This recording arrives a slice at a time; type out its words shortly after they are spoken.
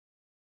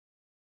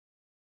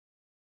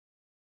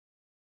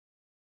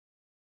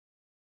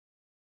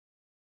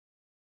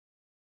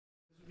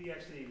we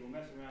actually will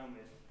mess around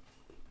with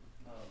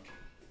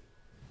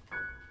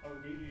I'll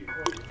give you your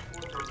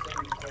fourth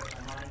thing stuff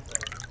on mine.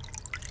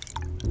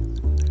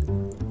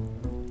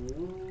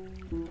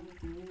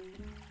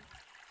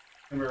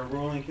 Remember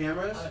rolling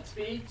cameras?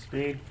 Speed.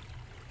 Speed.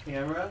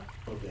 Camera.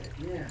 Okay.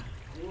 Yeah.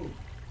 Ooh.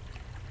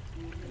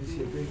 I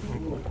see a big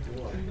boy.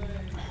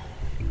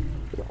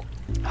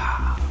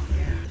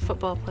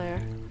 Football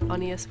player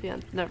on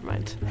ESPN. Never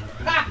mind.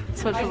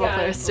 That's what football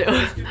players do.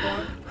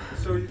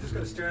 So you just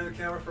gotta stare at the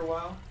camera for a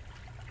while?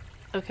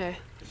 Okay.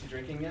 Is she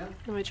drinking now?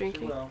 Am I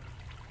drinking? Well.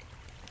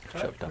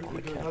 Choked up on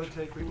the couch.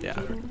 Yeah.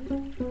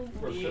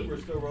 We're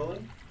still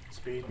rolling.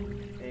 Speed.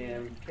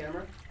 And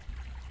camera.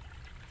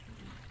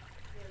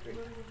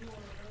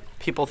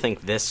 People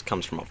think this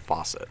comes from a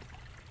faucet.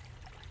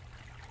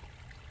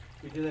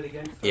 We do that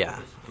again? Yeah,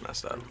 I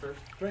messed up. First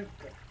drink.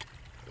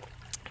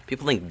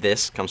 People think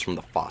this comes from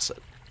the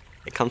faucet.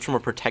 It comes from a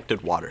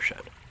protected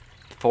watershed.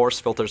 The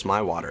forest filters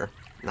my water,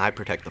 and I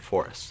protect the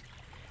forest.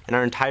 In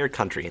our entire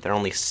country, there are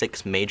only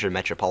 6 major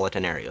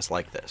metropolitan areas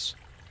like this: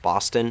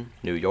 Boston,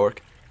 New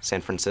York,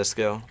 San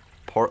Francisco,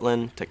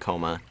 Portland,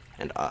 Tacoma,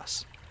 and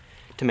us.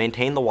 To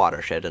maintain the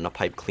watershed and to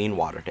pipe clean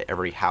water to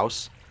every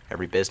house,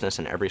 every business,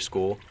 and every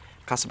school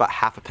costs about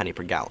half a penny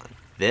per gallon.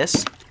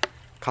 This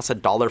costs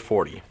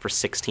 $1.40 for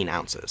 16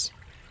 ounces.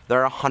 There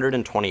are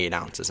 128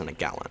 ounces in a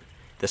gallon.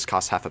 This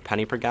costs half a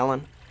penny per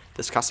gallon.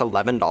 This costs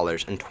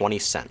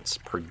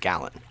 $11.20 per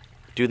gallon.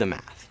 Do the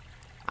math.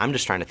 I'm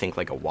just trying to think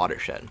like a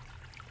watershed.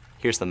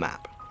 Here's the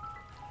map.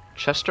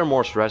 Chester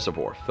Morse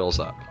Reservoir fills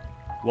up.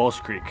 Walsh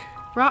Creek.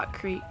 Rock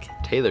Creek.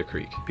 Taylor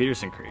Creek.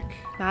 Peterson Creek.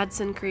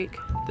 Madison Creek.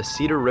 The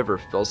Cedar River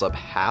fills up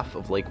half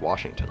of Lake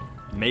Washington.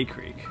 May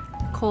Creek.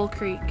 Coal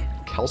Creek.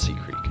 Kelsey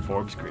Creek.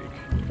 Forbes Creek.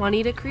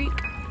 Juanita Creek.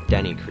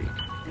 Denny Creek.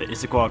 The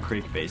Issaquah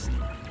Creek Basin.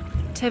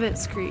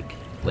 Tibbetts Creek.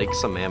 Lake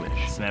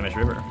Sammamish. Sammamish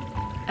River.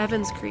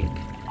 Evans Creek.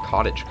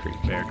 Cottage Creek.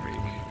 Bear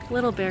Creek.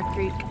 Little Bear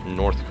Creek.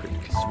 North Creek.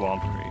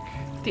 Swamp Creek.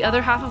 The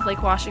other half of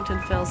Lake Washington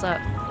fills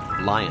up.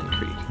 Lion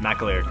Creek.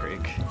 McAleer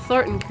Creek.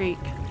 Thornton Creek.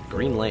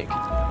 Green Lake.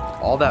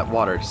 All that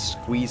water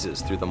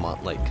squeezes through the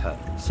Montlake Cut.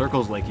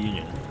 Circles Lake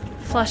Union.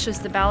 Flushes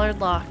the Ballard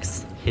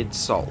Locks. Hids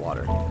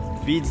saltwater.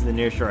 Feeds the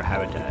nearshore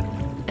habitat.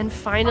 And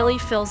finally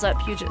fills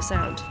up Puget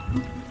Sound.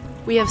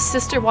 We have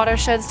sister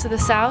watersheds to the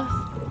south.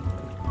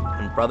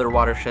 And brother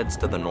watersheds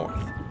to the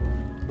north.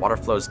 Water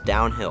flows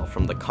downhill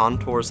from the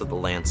contours of the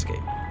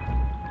landscape.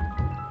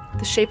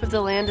 The shape of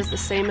the land is the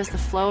same as the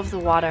flow of the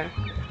water.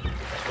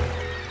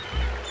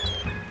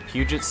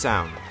 Puget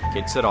Sound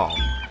gets it all,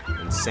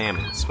 and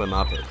salmon swim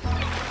up it.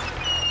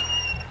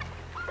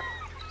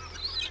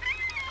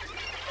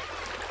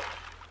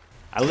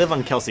 I live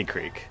on Kelsey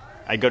Creek.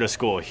 I go to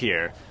school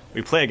here.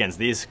 We play against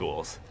these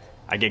schools.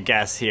 I get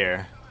gas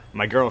here.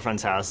 My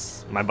girlfriend's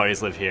house, my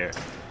buddies live here.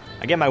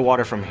 I get my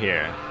water from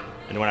here,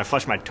 and when I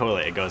flush my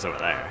toilet, it goes over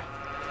there.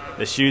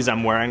 The shoes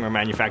I'm wearing were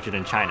manufactured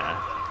in China.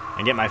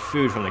 I get my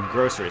food from the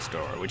grocery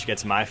store, which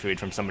gets my food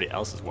from somebody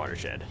else's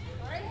watershed.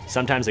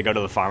 Sometimes I go to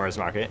the farmer's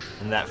market,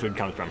 and that food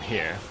comes from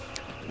here.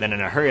 Then in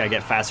a hurry, I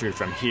get fast food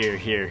from here,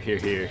 here, here,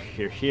 here,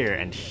 here, here,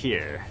 and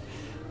here.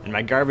 And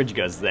my garbage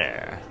goes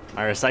there.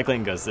 My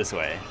recycling goes this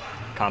way,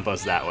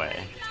 compost that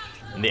way.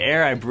 And the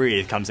air I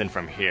breathe comes in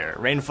from here.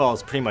 Rain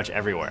falls pretty much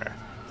everywhere.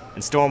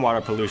 And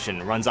stormwater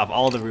pollution runs off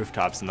all the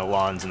rooftops and the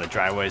lawns and the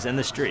driveways and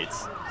the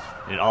streets.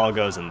 And it all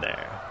goes in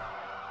there.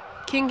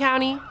 King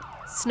County,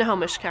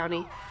 Snohomish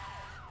County.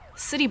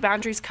 City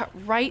boundaries cut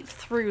right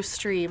through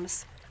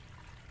streams.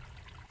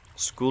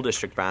 School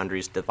district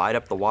boundaries divide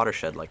up the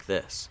watershed like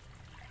this.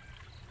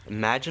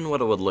 Imagine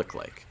what it would look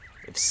like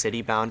if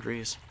city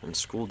boundaries and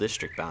school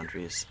district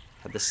boundaries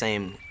had the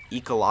same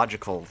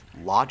ecological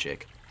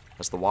logic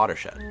as the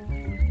watershed.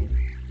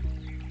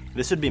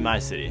 This would be my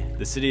city,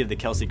 the city of the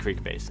Kelsey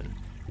Creek Basin.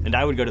 And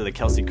I would go to the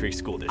Kelsey Creek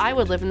School District. I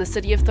would live in the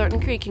city of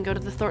Thornton Creek and go to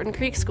the Thornton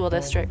Creek School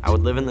District. I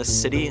would live in the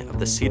city of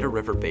the Cedar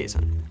River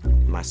Basin.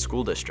 And my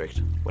school district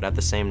would have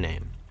the same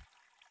name.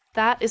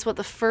 That is what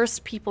the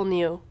first people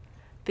knew.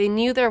 They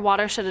knew their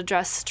watershed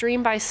address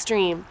stream by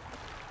stream.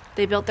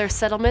 They built their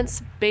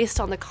settlements based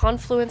on the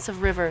confluence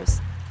of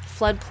rivers,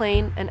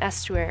 floodplain, and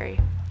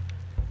estuary.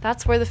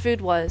 That's where the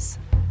food was.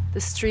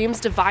 The streams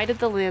divided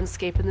the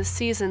landscape and the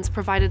seasons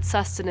provided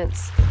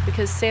sustenance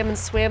because salmon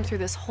swam through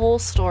this whole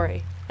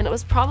story. And it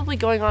was probably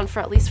going on for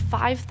at least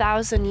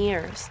 5,000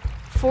 years.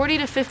 40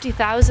 to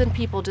 50,000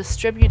 people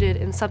distributed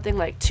in something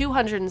like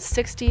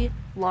 260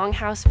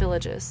 longhouse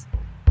villages.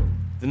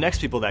 The next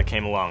people that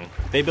came along,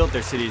 they built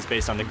their cities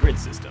based on the grid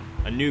system,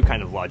 a new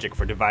kind of logic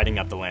for dividing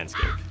up the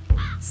landscape.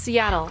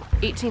 Seattle,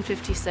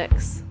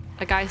 1856.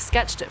 A guy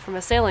sketched it from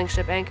a sailing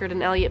ship anchored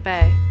in Elliott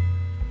Bay.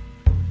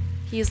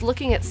 He is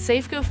looking at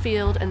Safeco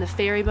Field and the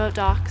ferryboat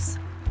docks,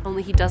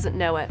 only he doesn't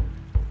know it.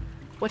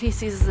 What he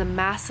sees is a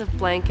massive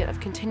blanket of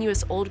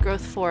continuous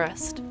old-growth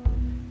forest.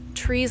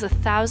 Trees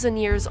 1,000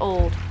 years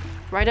old,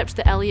 right up to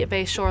the Elliott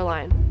Bay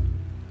shoreline.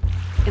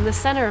 In the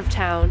center of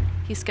town,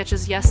 he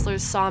sketches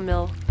Yesler's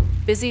sawmill,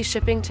 busy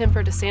shipping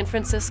timber to San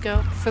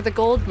Francisco for the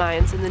gold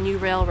mines and the new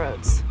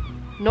railroads.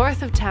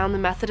 North of town, the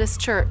Methodist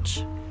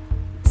Church.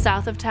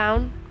 South of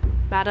town,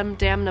 Madame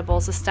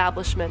Damnable's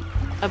establishment,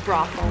 a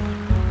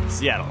brothel.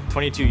 Seattle,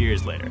 22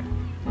 years later.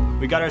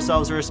 We got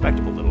ourselves a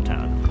respectable little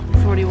town.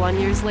 41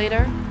 years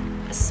later,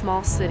 a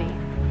small city.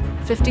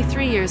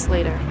 53 years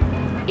later,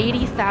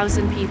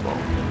 80,000 people.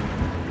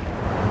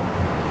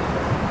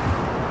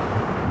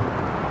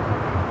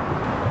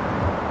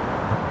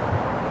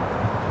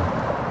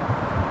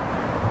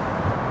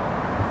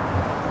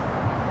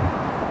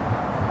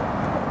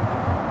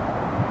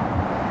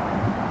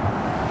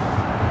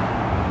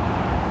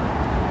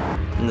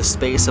 In the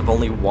space of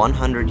only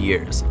 100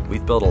 years,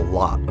 we've built a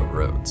lot of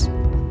roads.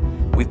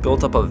 We've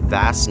built up a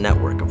vast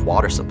network of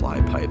water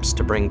supply pipes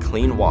to bring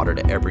clean water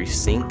to every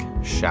sink,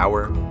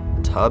 shower,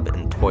 tub,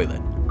 and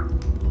toilet.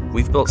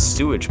 We've built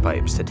sewage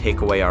pipes to take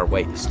away our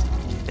waste,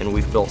 and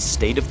we've built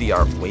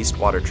state-of-the-art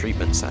wastewater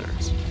treatment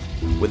centers.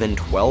 Within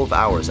 12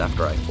 hours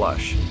after I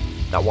flush,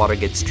 that water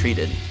gets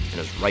treated and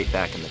is right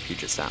back in the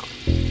Puget Sound.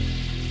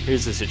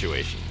 Here's the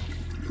situation.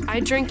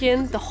 I drink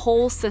in the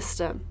whole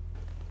system.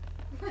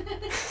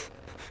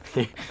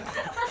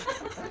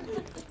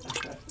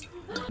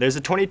 There's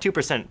a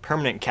 22%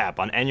 permanent cap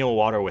on annual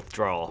water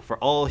withdrawal for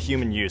all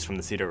human use from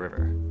the Cedar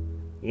River.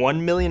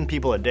 1 million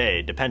people a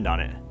day depend on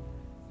it,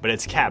 but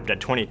it's capped at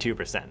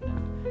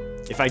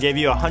 22%. If I gave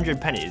you 100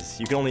 pennies,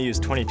 you can only use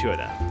 22 of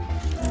them.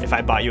 If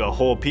I bought you a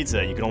whole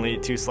pizza, you can only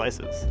eat 2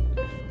 slices.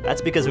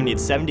 That's because we need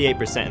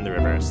 78% in the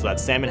river so that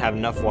salmon have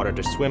enough water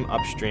to swim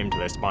upstream to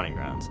their spawning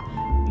grounds,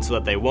 and so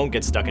that they won't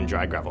get stuck in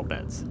dry gravel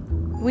beds.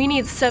 We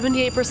need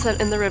 78%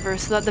 in the river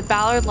so that the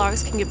ballard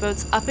larks can get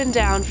boats up and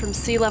down from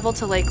sea level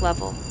to lake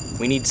level.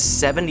 We need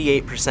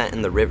 78%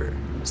 in the river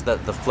so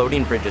that the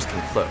floating bridges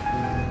can float.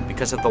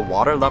 Because if the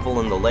water level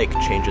in the lake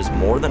changes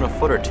more than a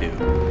foot or two,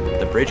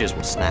 the bridges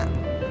will snap.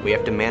 We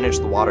have to manage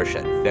the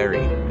watershed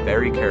very,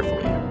 very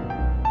carefully.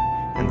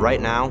 And right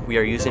now, we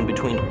are using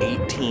between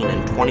 18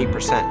 and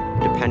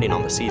 20% depending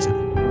on the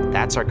season.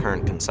 That's our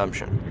current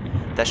consumption.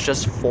 That's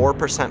just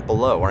 4%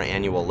 below our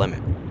annual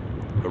limit.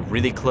 We're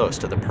really close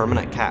to the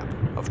permanent cap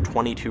of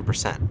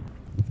 22%.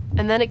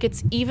 And then it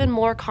gets even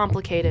more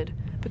complicated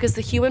because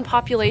the human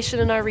population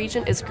in our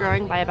region is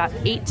growing by about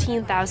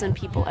 18,000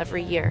 people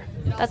every year.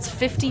 That's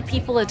 50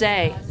 people a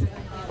day,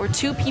 or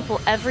 2 people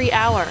every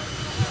hour.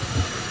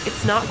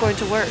 It's not going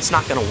to work. It's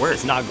not gonna work.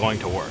 It's not going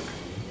to work.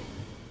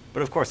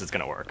 But of course it's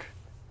gonna work.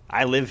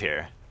 I live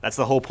here. That's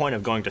the whole point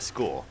of going to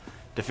school,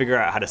 to figure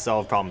out how to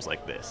solve problems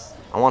like this.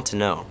 I want to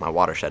know my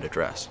watershed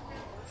address.